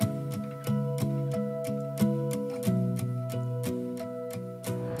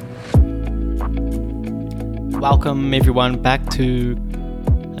Welcome everyone back to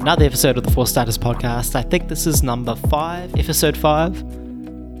another episode of the Four Starters podcast. I think this is number 5, episode 5,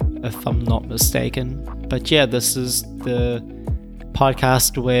 if I'm not mistaken. But yeah, this is the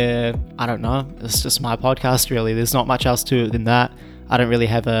podcast where, I don't know, it's just my podcast really. There's not much else to it than that. I don't really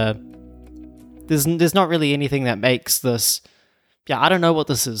have there's not really anything that makes this, I don't know what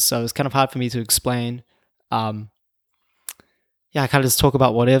this is, so it's kind of hard for me to explain. I kind of just talk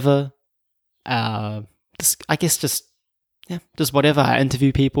about whatever. Just whatever. I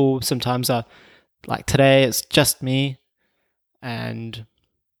interview people. Sometimes like today, it's just me. And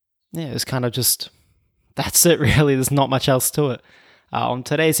yeah, it's kind of just, that's it really. There's not much else to it. On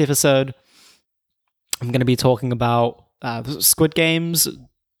today's episode, I'm going to be talking about Squid Games,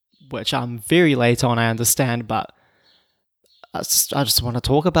 which I'm very late on, I understand, but I just want to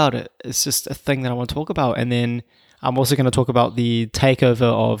talk about it. It's just a thing that I want to talk about. And then I'm also going to talk about the takeover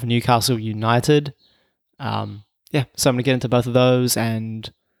of Newcastle United. So I'm going to get into both of those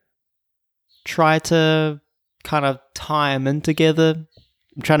and try to kind of tie them in together.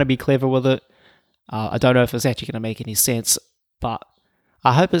 I'm trying to be clever with it. I don't know if it's actually going to make any sense, but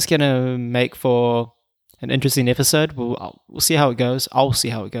I hope it's going to make for an interesting episode. We'll see how it goes. I'll see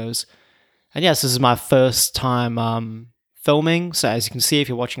how it goes. And yes, this is my first time filming. So as you can see, if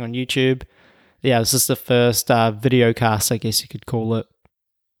you're watching on YouTube, this is the first video cast, I guess you could call it.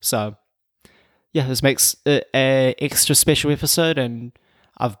 So this makes it an extra special episode, and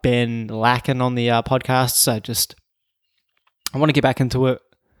I've been lacking on the podcast, so I want to get back into it.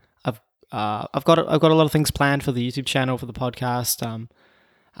 I've got a lot of things planned for the YouTube channel, for the podcast.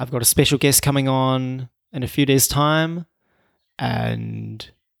 I've got a special guest coming on in a few days' time,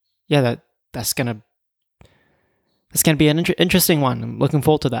 and that's gonna be an interesting one. I'm looking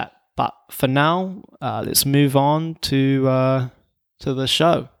forward to that. But for now, let's move on to the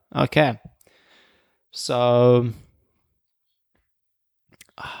show. Okay. So,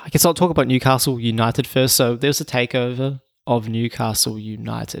 I guess I'll talk about Newcastle United first. So, there's a takeover of Newcastle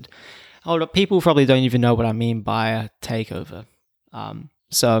United. People probably don't even know what I mean by a takeover.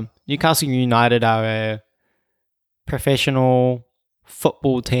 So, Newcastle United are a professional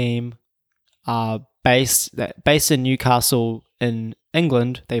football team based in Newcastle in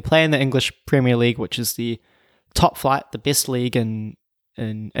England. They play in the English Premier League, which is the top flight, the best league in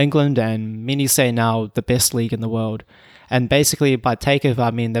England, and many say now the best league in the world. And basically by takeover,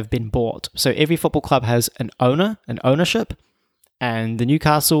 I mean they've been bought. So every football club has an ownership, and the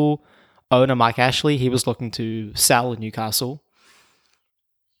Newcastle owner, Mike Ashley, he was looking to sell Newcastle.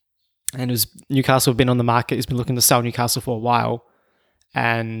 And Newcastle have been on the market, he's been looking to sell Newcastle for a while,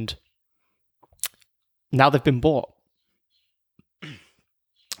 and now they've been bought.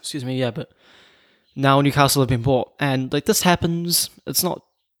 Excuse me, but now Newcastle have been bought, and like this happens, it's not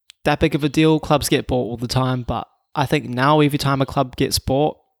that big of a deal. Clubs get bought all the time, but I think now every time a club gets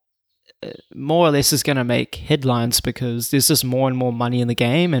bought, more or less is going to make headlines because there's just more and more money in the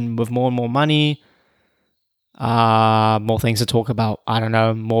game, and with more and more money, more things to talk about. I don't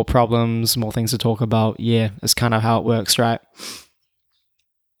know, more problems, more things to talk about. Yeah, it's kind of how it works, right?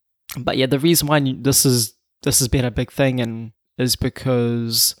 But yeah, the reason why this has been a big thing and is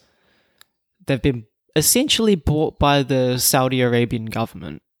because they've been essentially bought by the Saudi Arabian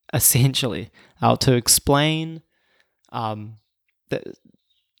government, essentially. To explain, that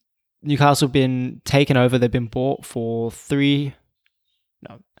Newcastle have been taken over, they've been bought for 300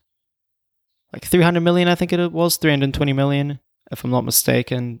 million, I think it was, 320 million, if I'm not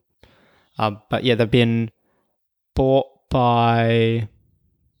mistaken. But yeah, they've been bought by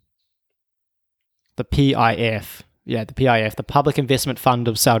the PIF. Yeah, the PIF, the Public Investment Fund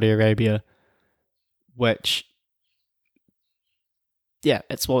of Saudi Arabia, which,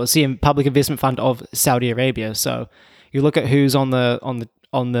 it's the Public Investment Fund of Saudi Arabia. So you look at who's on the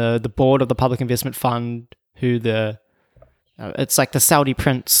board of the Public Investment Fund, it's like the Saudi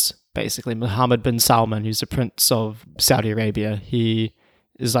prince, basically, Mohammed bin Salman, who's the prince of Saudi Arabia. He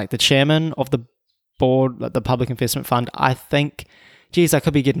is like the chairman of the board, the Public Investment Fund. I think, I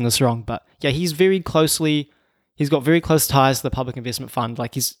could be getting this wrong, but yeah, he's got very close ties to the Public Investment Fund.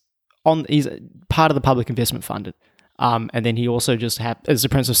 Like he's part of the Public Investment Fund. And then he also is the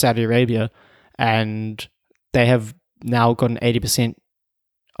Prince of Saudi Arabia, and they have now got an 80%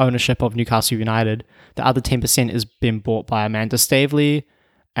 ownership of Newcastle United. The other 10% has been bought by Amanda Staveley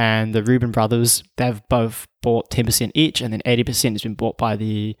and the Reuben brothers. They've both bought 10% each, and then 80% has been bought by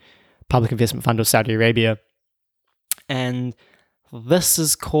the Public Investment Fund of Saudi Arabia. And this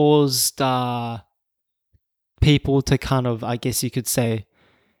has caused people to kind of, I guess you could say,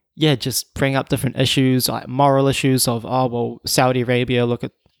 just bring up different issues, like moral issues of, Saudi Arabia, look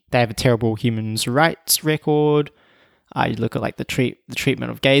at They have a terrible human rights record. You look at like the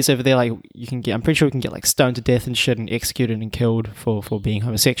treatment of gays over there. Like I'm pretty sure we can get like stoned to death and shit and executed and killed for being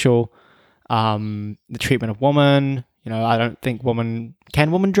homosexual. The treatment of women. I don't think women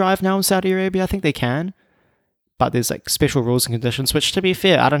drive now in Saudi Arabia. I think they can, but there's like special rules and conditions. Which, to be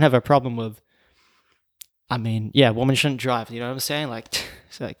fair, I don't have a problem with. I mean, yeah, women shouldn't drive. You know what I'm saying? Like,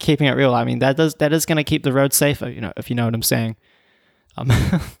 so keeping it real. I mean, that is going to keep the road safer. If you know what I'm saying.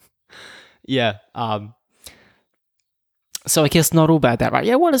 Yeah. So I guess not all bad that, right?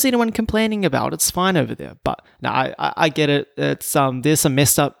 Yeah, what is anyone complaining about? It's fine over there. But no, I get it. It's there's some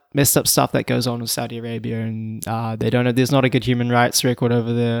messed up stuff that goes on in Saudi Arabia, and there's not a good human rights record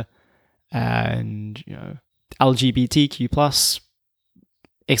over there, and LGBTQ plus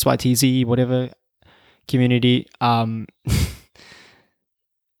XYTZ whatever community.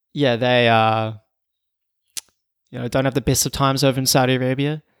 Yeah, they don't have the best of times over in Saudi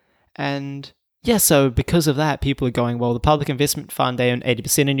Arabia, and. Yeah, so because of that, people are going, well, the Public Investment Fund, they own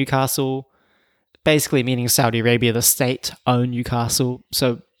 80% in Newcastle, basically meaning Saudi Arabia, the state, own Newcastle.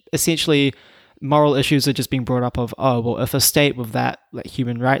 So essentially, moral issues are just being brought up of, oh, well, if a state with that like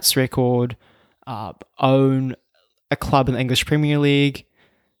human rights record own a club in the English Premier League,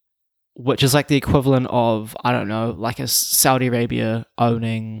 which is like the equivalent of, I don't know, like a Saudi Arabia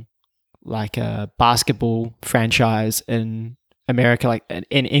owning like a basketball franchise in America, like an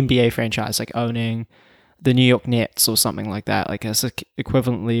NBA franchise, like owning the New York Nets or something like that. Like that's that's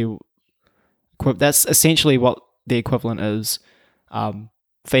essentially what the equivalent is for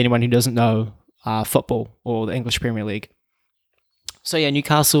anyone who doesn't know football or the English Premier League. So yeah,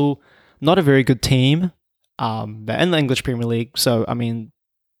 Newcastle, not a very good team. They're in the English Premier League, so I mean,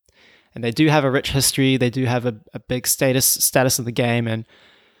 and they do have a rich history. They do have a big status in the game, and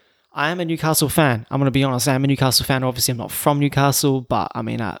I am a Newcastle fan. I'm going to be honest. I am a Newcastle fan. Obviously, I'm not from Newcastle, but I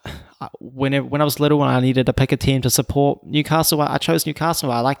mean, when I was little and I needed to pick a team to support Newcastle, I chose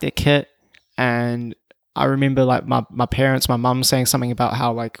Newcastle. I liked their kit, and I remember like my parents, my mum saying something about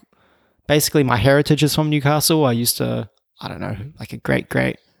how like basically my heritage is from Newcastle. I used to, I don't know, like a great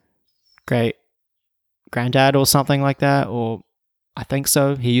granddad or something like that, or I think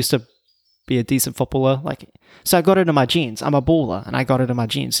so. He used to be a decent footballer, like, so I got it in my genes. I'm a baller and I got it in my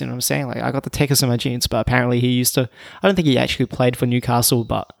genes, you know what I'm saying? Like I got the takers in my genes, but apparently he used to, I don't think he actually played for Newcastle,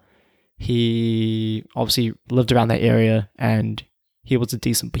 but he obviously lived around that area and he was a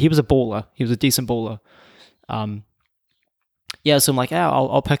decent baller. Yeah, so I'm like,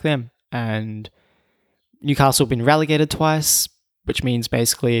 I'll pick them. And Newcastle have been relegated twice, which means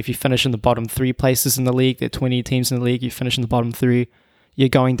basically if you finish in the bottom 3 places in the league, there are 20 teams in the league, you finish in the bottom 3, you're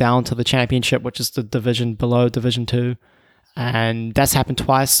going down to the championship, which is the division below Division 2. And that's happened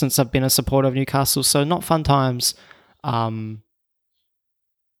twice since I've been a supporter of Newcastle, so not fun times. And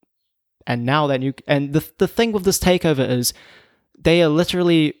now that the thing with this takeover is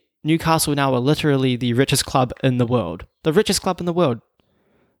Newcastle now are literally the richest club in the world. The richest club in the world.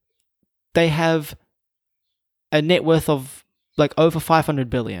 They have a net worth of like over 500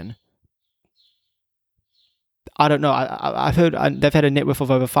 billion. I don't know. I've heard they've had a net worth of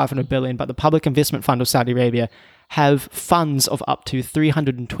over 500 billion, but the Public Investment Fund of Saudi Arabia have funds of up to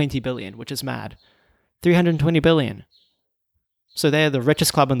 320 billion, which is mad. 320 billion. So they're the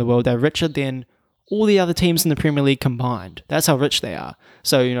richest club in the world. They're richer than all the other teams in the Premier League combined. That's how rich they are.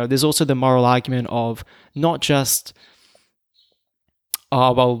 So, there's also the moral argument of not just,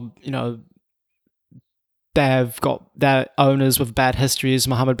 they've got their owners with bad histories.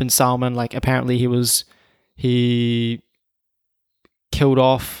 Mohammed bin Salman, like apparently he killed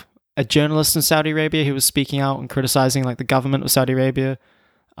off a journalist in Saudi Arabia who was speaking out and criticizing like the government of Saudi Arabia.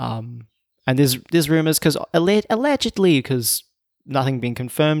 And there's rumors because allegedly, because nothing been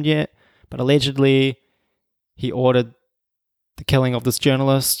confirmed yet, but allegedly he ordered the killing of this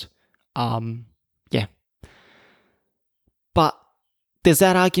journalist. Yeah. But there's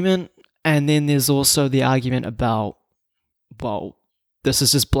that argument, and then there's also the argument about, well, this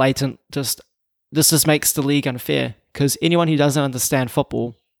is just blatant, this just makes the league unfair, because anyone who doesn't understand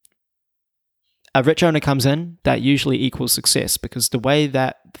football, a rich owner comes in, that usually equals success, because the way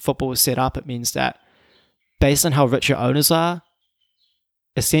that football is set up, it means that based on how rich your owners are,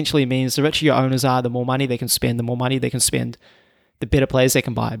 essentially means the richer your owners are, the more money they can spend, the better players they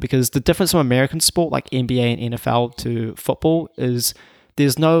can buy. Because the difference from American sport like NBA and NFL to football is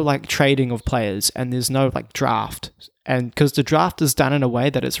there's no like trading of players, and there's no like draft. And because the draft is done in a way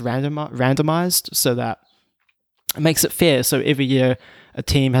that it's randomized, so that it makes it fair. So every year a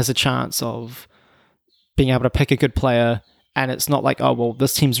team has a chance of being able to pick a good player, and it's not like, oh, well,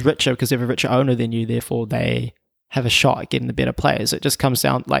 this team's richer because they have a richer owner than you, therefore they have a shot at getting the better players. It just comes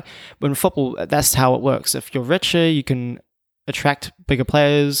down, like, when football, that's how it works. If you're richer, you can attract bigger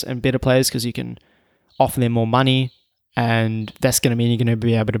players and better players because you can offer them more money, and that's going to mean you're going to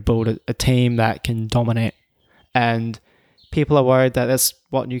be able to build a team that can dominate. And people are worried that that's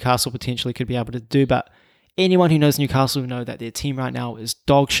what Newcastle potentially could be able to do, but anyone who knows Newcastle know that their team right now is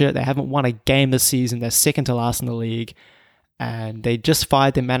dog shit. They haven't won a game this season. They're second to last in the league, and they just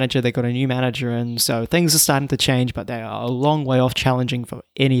fired their manager. They got a new manager in, so things are starting to change, but they are a long way off challenging for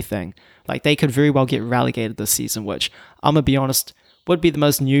anything. Like, they could very well get relegated this season, which, I'm going to be honest, would be the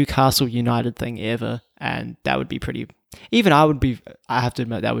most Newcastle United thing ever, and that would be pretty... Even I have to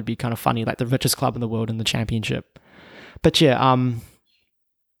admit, that would be kind of funny, like the richest club in the world in the championship. But yeah,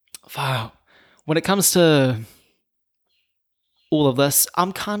 wow. When it comes to all of this,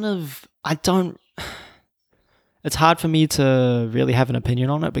 it's hard for me to really have an opinion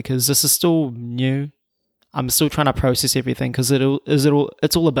on it because this is still new. I'm still trying to process everything because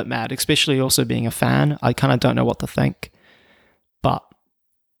it's all a bit mad, especially also being a fan. I kind of don't know what to think. But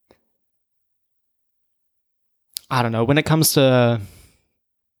I don't know. When it comes to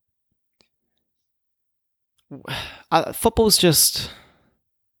football's just...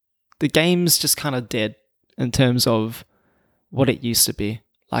 The game's just kind of dead in terms of what it used to be.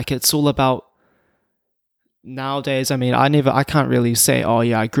 Like, it's all about... Nowadays, I mean, I can't really say, oh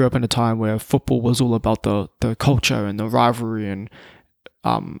yeah, I grew up in a time where football was all about the culture and the rivalry and,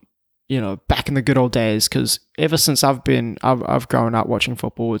 back in the good old days, because ever since I've grown up watching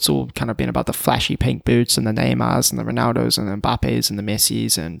football, it's all kind of been about the flashy pink boots and the Neymars and the Ronaldos and the Mbappes and the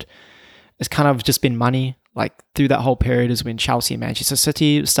Messis, and it's kind of just been money. Like, through that whole period is when Chelsea and Manchester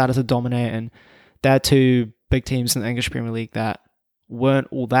City started to dominate, and they're two big teams in the English Premier League that weren't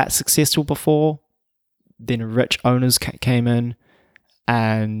all that successful before. Then rich owners came in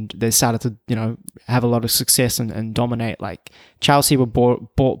and they started to, have a lot of success and dominate. Like, Chelsea were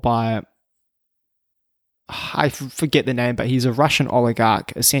bought by, I forget the name, but he's a Russian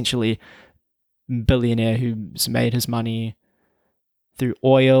oligarch, essentially billionaire who's made his money through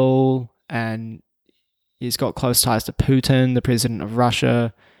oil, and he's got close ties to Putin, the president of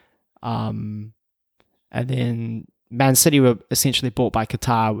Russia. And then Man City were essentially bought by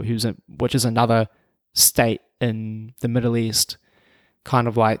Qatar, which is another state in the Middle East, kind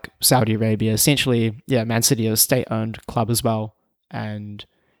of like Saudi Arabia. Essentially, yeah, Man City is a state-owned club as well, and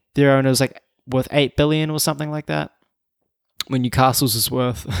their owner's like worth 8 billion or something like that, when Newcastle's is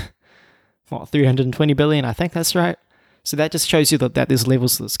worth 320 billion, I think that's right. So that just shows you that there's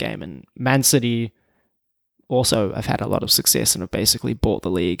levels to this game, and Man City also have had a lot of success and have basically bought the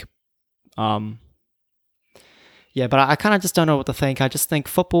league. Yeah, but I kind of just don't know what to think. I just think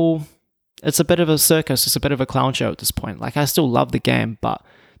football, it's a bit of a circus. It's a bit of a clown show at this point. Like, I still love the game, but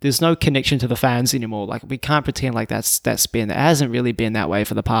there's no connection to the fans anymore. Like, we can't pretend like it hasn't really been that way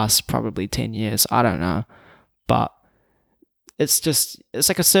for the past probably 10 years. I don't know. But it's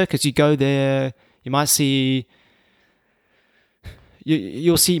like a circus. You go there, you might see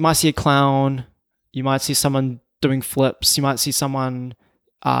a clown, you might see someone doing flips, you might see someone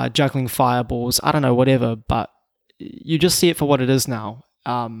juggling fireballs, I don't know, whatever, but you just see it for what it is now.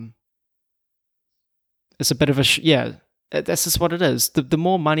 It's a bit of that's just what it is. The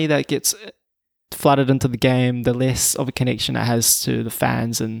more money that gets flooded into the game, the less of a connection it has to the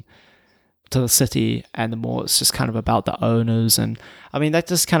fans and to the city, and the more it's just kind of about the owners. And I mean, that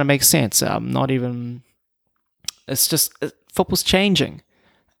just kind of makes sense. It's just, football's changing,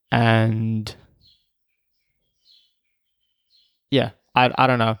 and yeah, I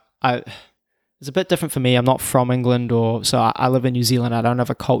don't know. It's a bit different for me. I'm not from England, so I live in New Zealand. I don't have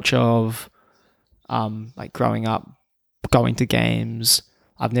a culture of like growing up going to games.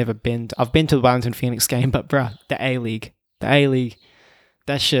 I've been to the Wellington Phoenix game, but bruh, the A-League,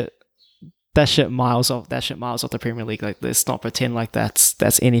 that shit miles off the Premier League. Like, let's not pretend like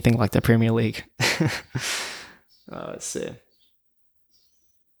that's anything like the Premier League. Let's see.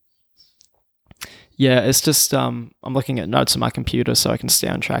 Yeah, it's just I'm looking at notes on my computer so I can stay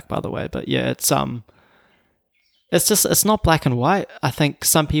on track, by the way. But yeah, it's not black and white. I think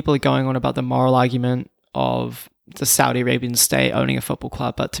some people are going on about the moral argument of the Saudi Arabian state owning a football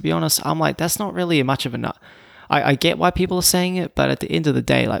club, but to be honest, I'm like, that's not really much of a nut. I get why people are saying it, but at the end of the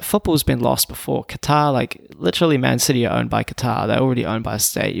day, like, football's been lost before. Qatar, like, literally Man City are owned by Qatar. They're already owned by a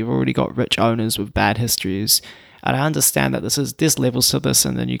state. You've already got rich owners with bad histories. And I understand that there's levels to this,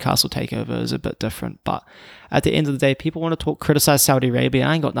 and the Newcastle takeover is a bit different. But at the end of the day, people want to criticize Saudi Arabia.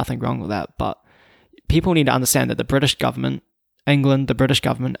 I ain't got nothing wrong with that. But people need to understand that the British government, England, the British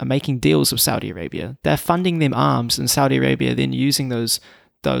government, are making deals with Saudi Arabia. They're funding them arms in Saudi Arabia, then using those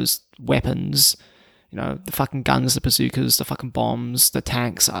weapons, the fucking guns, the bazookas, the fucking bombs, the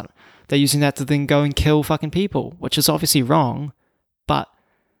tanks. They're using that to then go and kill fucking people, which is obviously wrong, but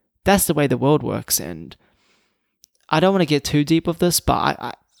that's the way the world works. And I don't want to get too deep with this, but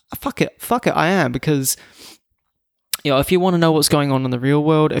I fuck it, I am, because if you want to know what's going on in the real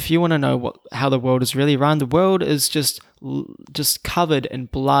world, if you want to know how the world is really run, the world is just covered in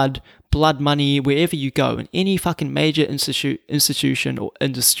blood money wherever you go, in any fucking major institution or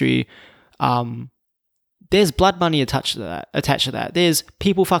industry. There's blood money attached to that. There's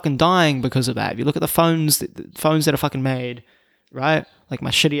people fucking dying because of that. If you look at the phones that are fucking made, right? Like my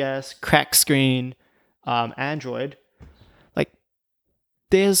shitty ass crack screen Android. Like,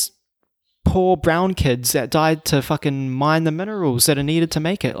 there's poor brown kids that died to fucking mine the minerals that are needed to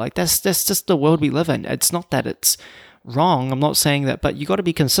make it. Like, that's just the world we live in. It's not that it's wrong. I'm not saying that, but you got to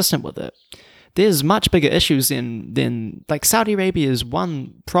be consistent with it. There's much bigger issues than like Saudi Arabia is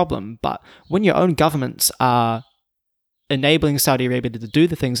one problem, but when your own governments are enabling Saudi Arabia to do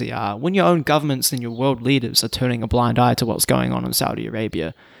the things they are, when your own governments and your world leaders are turning a blind eye to what's going on in Saudi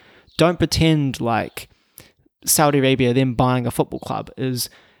Arabia, don't pretend like Saudi Arabia, them buying a football club, is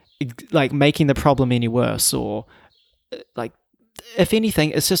like making the problem any worse, or like, if anything,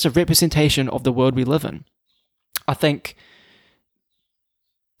 it's just a representation of the world we live in. I think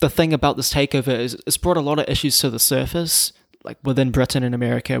the thing about this takeover is it's brought a lot of issues to the surface, like within Britain and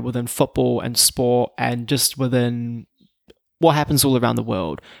America, within football and sport, and just within what happens all around the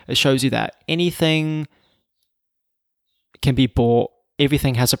world. It shows you that anything can be bought,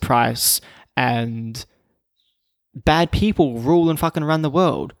 everything has a price, and bad people rule and fucking run the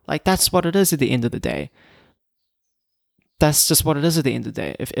world. Like, that's what it is at the end of the day. That's just what it is at the end of the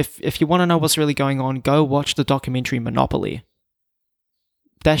day. If you want to know what's really going on, go watch the documentary Monopoly.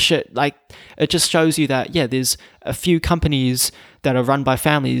 That shit, like, it just shows you that, there's a few companies that are run by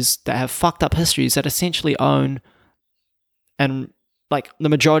families that have fucked up histories that essentially own and like the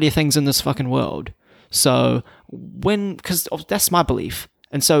majority of things in this fucking world. So because that's my belief.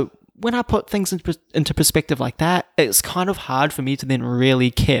 And so when I put things into perspective like that, it's kind of hard for me to then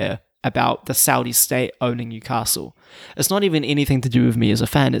really care about the Saudi state owning Newcastle. It's not even anything to do with me as a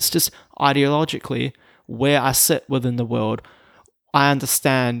fan. It's just ideologically where I sit within the world. I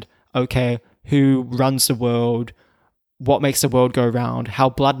understand, okay, who runs the world, what makes the world go round, how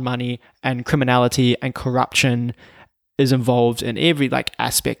blood money and criminality and corruption is involved in every like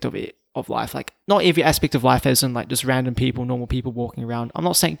aspect of life. Like, not every aspect of life as in like just random people, normal people walking around. I'm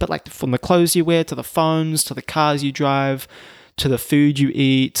not saying, but like from the clothes you wear to the phones to the cars you drive to the food you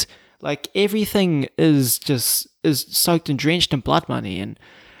eat, like everything is soaked and drenched in blood money. And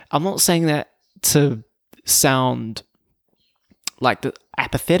I'm not saying that to sound like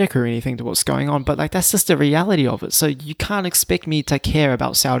apathetic or anything to what's going on, but like that's just the reality of it. So you can't expect me to care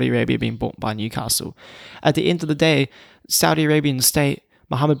about Saudi Arabia being bought by Newcastle. At the end of the day, Saudi Arabian state,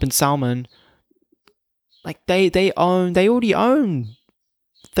 Mohammed bin Salman, like they already own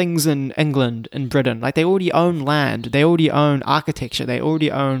things in England and Britain. Like, they already own land, they already own architecture, they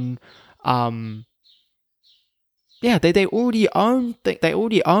already own they already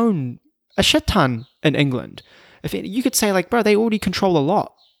own a shit ton in England. If you could say, like, bro, they already control a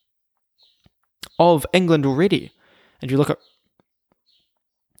lot of England already. And you look at,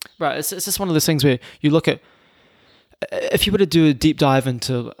 right, it's just one of those things where you look at, if you were to do a deep dive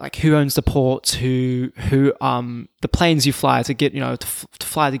into like who owns the ports, who the planes you fly to get, to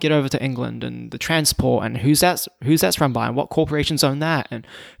fly to get over to England, and the transport, and who's that's run by, and what corporations own that, and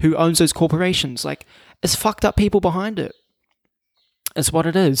who owns those corporations, like, it's fucked up people behind it. It's what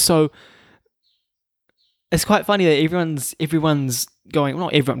it is. So it's quite funny that everyone's going, well,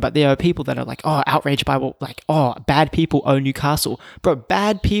 not everyone, but there are people that are like, oh, outraged by what, like, oh, bad people own Newcastle. Bro,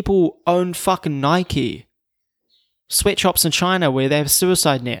 bad people own fucking Nike. Sweatshops in China where they have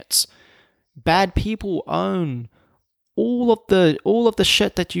suicide nets. Bad people own all of the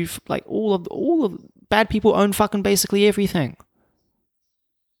shit that you've, like, all of bad people own fucking basically everything.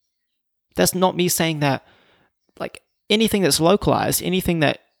 That's not me saying that, like, anything that's localized, anything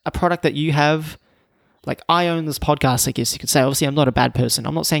that, a product that you have, like, I own this podcast, I guess you could say. Obviously, I'm not a bad person.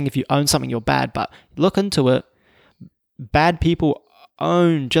 I'm not saying if you own something, you're bad, but look into it. Bad people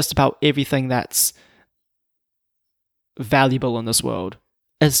own just about everything that's valuable in this world.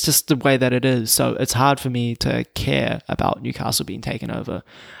 It's just the way that it is. So it's hard for me to care about Newcastle being taken over.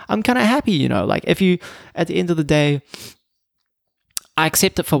 I'm kind of happy, like, if you, at the end of the day, I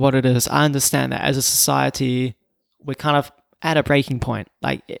accept it for what it is. I understand that as a society, we're kind of at a breaking point.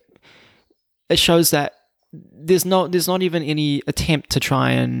 Like, it shows that there's not even any attempt to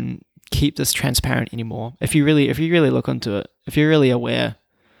try and keep this transparent anymore. If you really look into it, if you're really aware,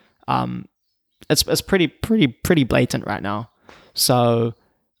 it's pretty blatant right now. So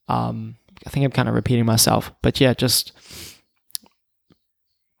I think I'm kind of repeating myself, but yeah, just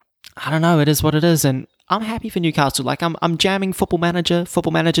I don't know. It is what it is, and I'm happy for Newcastle. Like I'm jamming Football Manager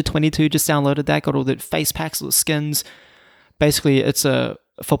 22. Just downloaded that. Got all the face packs, all the skins. Basically, it's a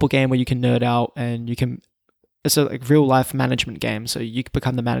football game where you can nerd out and you can. It's a like real life management game. So you can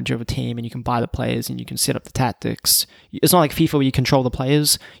become the manager of a team and you can buy the players and you can set up the tactics. It's not like FIFA where you control the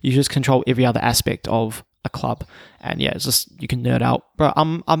players. You just control every other aspect of a club. And yeah, it's just you can nerd out. Bro,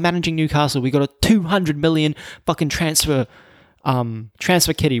 I'm managing Newcastle. We got a 200 million fucking transfer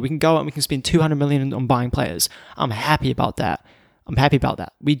kitty. We can go out and we can spend 200 million on buying players. I'm happy about that.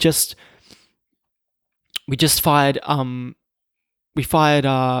 We just fired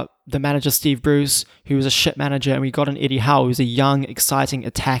the manager Steve Bruce, who was a shit manager, and we got an Eddie Howe, who's a young, exciting,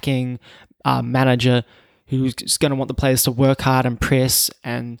 attacking manager who's going to want the players to work hard and press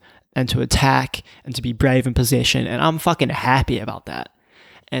and to attack and to be brave in possession. And I'm fucking happy about that.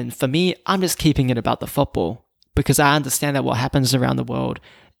 And for me, I'm just keeping it about the football because I understand that what happens around the world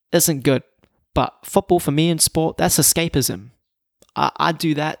isn't good. But football for me in sport, that's escapism. I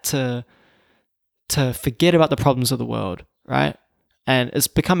do that to forget about the problems of the world, right? And it's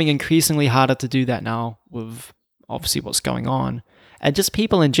becoming increasingly harder to do that now with obviously what's going on. And just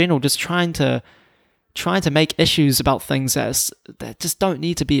people in general just trying to make issues about things that just don't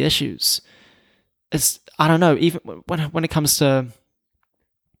need to be issues. I don't know, even when it comes to...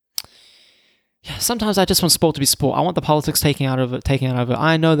 Yeah, sometimes I just want sport to be sport. I want the politics taking out of it.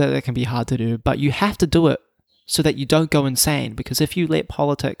 I know that it can be hard to do, but you have to do it so that you don't go insane. Because if you let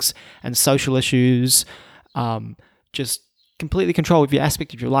politics and social issues just completely control every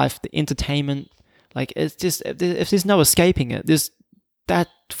aspect of your life, the entertainment, like it's just, if there's no escaping it,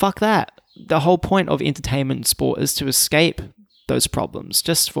 fuck that. The whole point of entertainment and sport is to escape those problems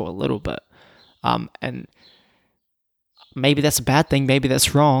just for a little bit. And maybe that's a bad thing, maybe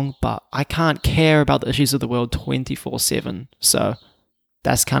that's wrong, but I can't care about the issues of the world 24/7. So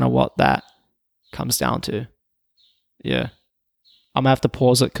that's kind of what that comes down to. Yeah. I'm gonna have to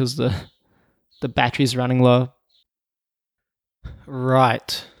pause it because the battery's running low.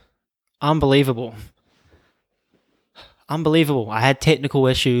 Right. Unbelievable. I had technical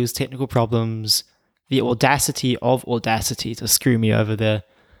issues, technical problems, the audacity to screw me over there.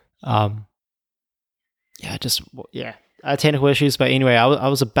 I had technical issues, but anyway, I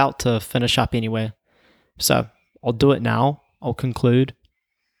was about to finish up anyway. So I'll do it now. I'll conclude.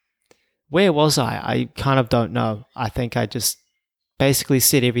 Where was I? I kind of don't know. I think I just basically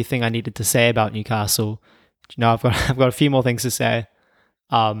said everything I needed to say about Newcastle. You know, I've got a few more things to say.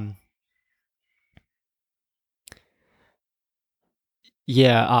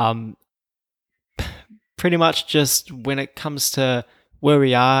 Pretty much just when it comes to where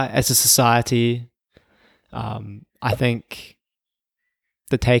we are as a society, I think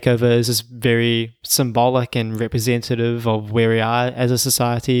the takeover is just very symbolic and representative of where we are as a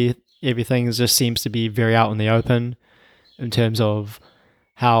society. Everything just seems to be very out in the open in terms of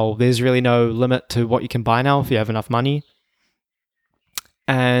how there's really no limit to what you can buy now if you have enough money.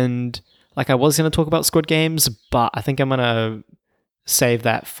 And like I was going to talk about Squid Games, but I think I'm going to save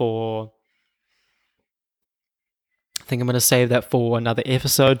that for... another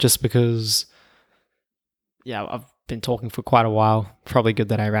episode just because, yeah, I've been talking for quite a while. Probably good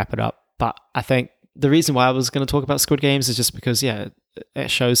that I wrap it up. But I think the reason why I was going to talk about Squid Games is just because, yeah, it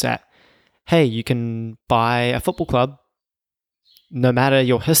shows that, hey, you can buy a football club no matter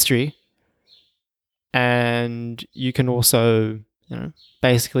your history, and you can also, you know,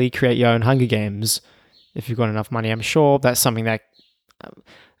 basically create your own Hunger Games if you've got enough money. I'm sure that's something that...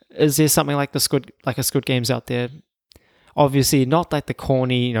 is there something like a Squid Games out there? Obviously, not like the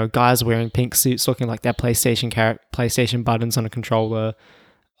corny, you know, guys wearing pink suits looking like their PlayStation buttons on a controller.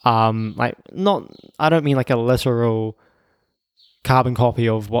 I don't mean like a literal carbon copy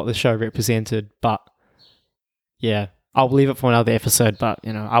of what the show represented, but yeah, I'll leave it for another episode. But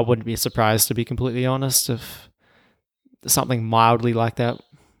you know, I wouldn't be surprised, to be completely honest, if something mildly like that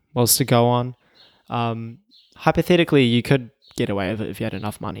was to go on. Hypothetically, you could get away with it if you had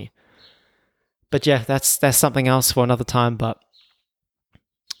enough money. But yeah, that's something else for another time. But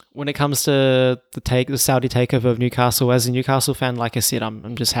when it comes to the Saudi takeover of Newcastle, as a Newcastle fan, like I said,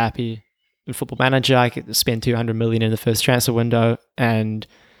 I'm just happy. In Football Manager, I get to spend 200 million in the first transfer window, and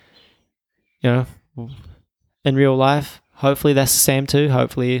you know, in real life, hopefully that's the same too.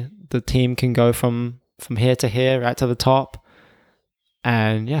 Hopefully the team can go from here to here, right to the top,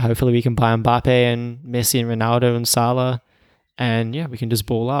 and yeah, hopefully we can buy Mbappe and Messi and Ronaldo and Salah, and yeah, we can just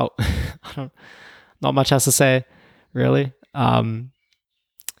ball out. Not much else to say, really.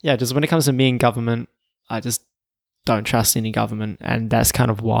 yeah, just when it comes to me and government, I just don't trust any government. And that's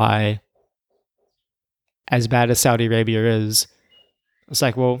kind of why, as bad as Saudi Arabia is, it's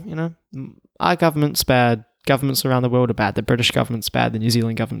like, well, our government's bad. Governments around the world are bad. The British government's bad. The New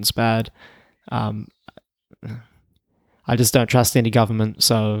Zealand government's bad. I just don't trust any government.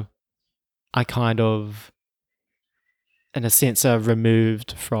 So I kind of, in a sense, are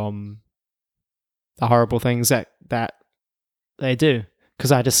removed from the horrible things that they do.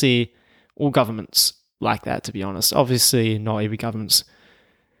 Because I just see all governments like that, to be honest. Obviously, not every government's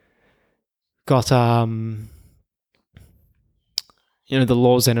got the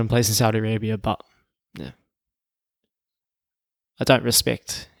laws that are in place in Saudi Arabia, but yeah, I don't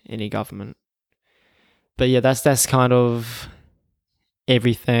respect any government. But yeah, that's kind of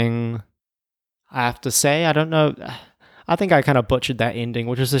everything I have to say. I don't know. I think I kind of butchered that ending,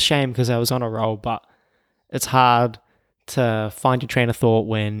 which is a shame because I was on a roll, but it's hard to find your train of thought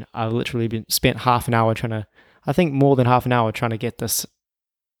when I've literally spent half an hour I think more than half an hour trying to get the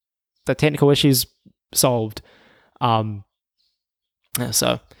technical issues solved.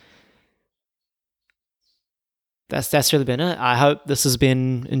 So that's really been it. I hope this has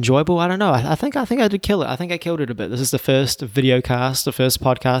been enjoyable. I don't know. I think I did kill it. I think I killed it a bit. This is the first video cast, the first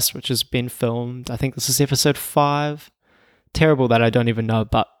podcast which has been filmed. I think this is episode 5. Terrible that I don't even know,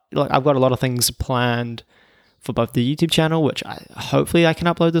 but I've got a lot of things planned for both the YouTube channel, which hopefully I can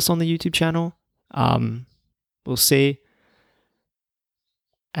upload this on the YouTube channel. We'll see.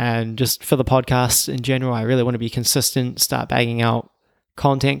 And just for the podcast in general, I really want to be consistent, start bagging out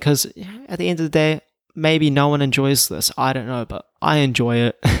content, because at the end of the day, maybe no one enjoys this. I don't know, but I enjoy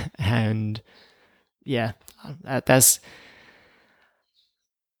it. And yeah, that's,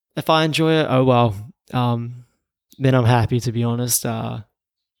 if I enjoy it, oh well, then I'm happy, to be honest.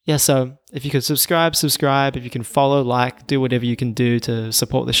 Yeah, so if you could subscribe, if you can follow, like, do whatever you can do to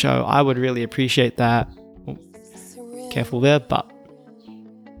support the show, I would really appreciate that. Oh, careful there, but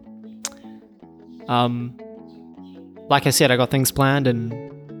like I said, I got things planned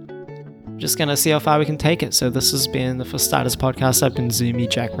and just gonna see how far we can take it. So this has been the For Starters podcast. I've been Zoomy,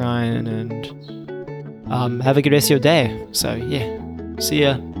 Jack Ryan, and have a good rest of your day. So yeah, see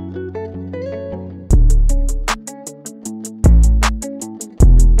ya.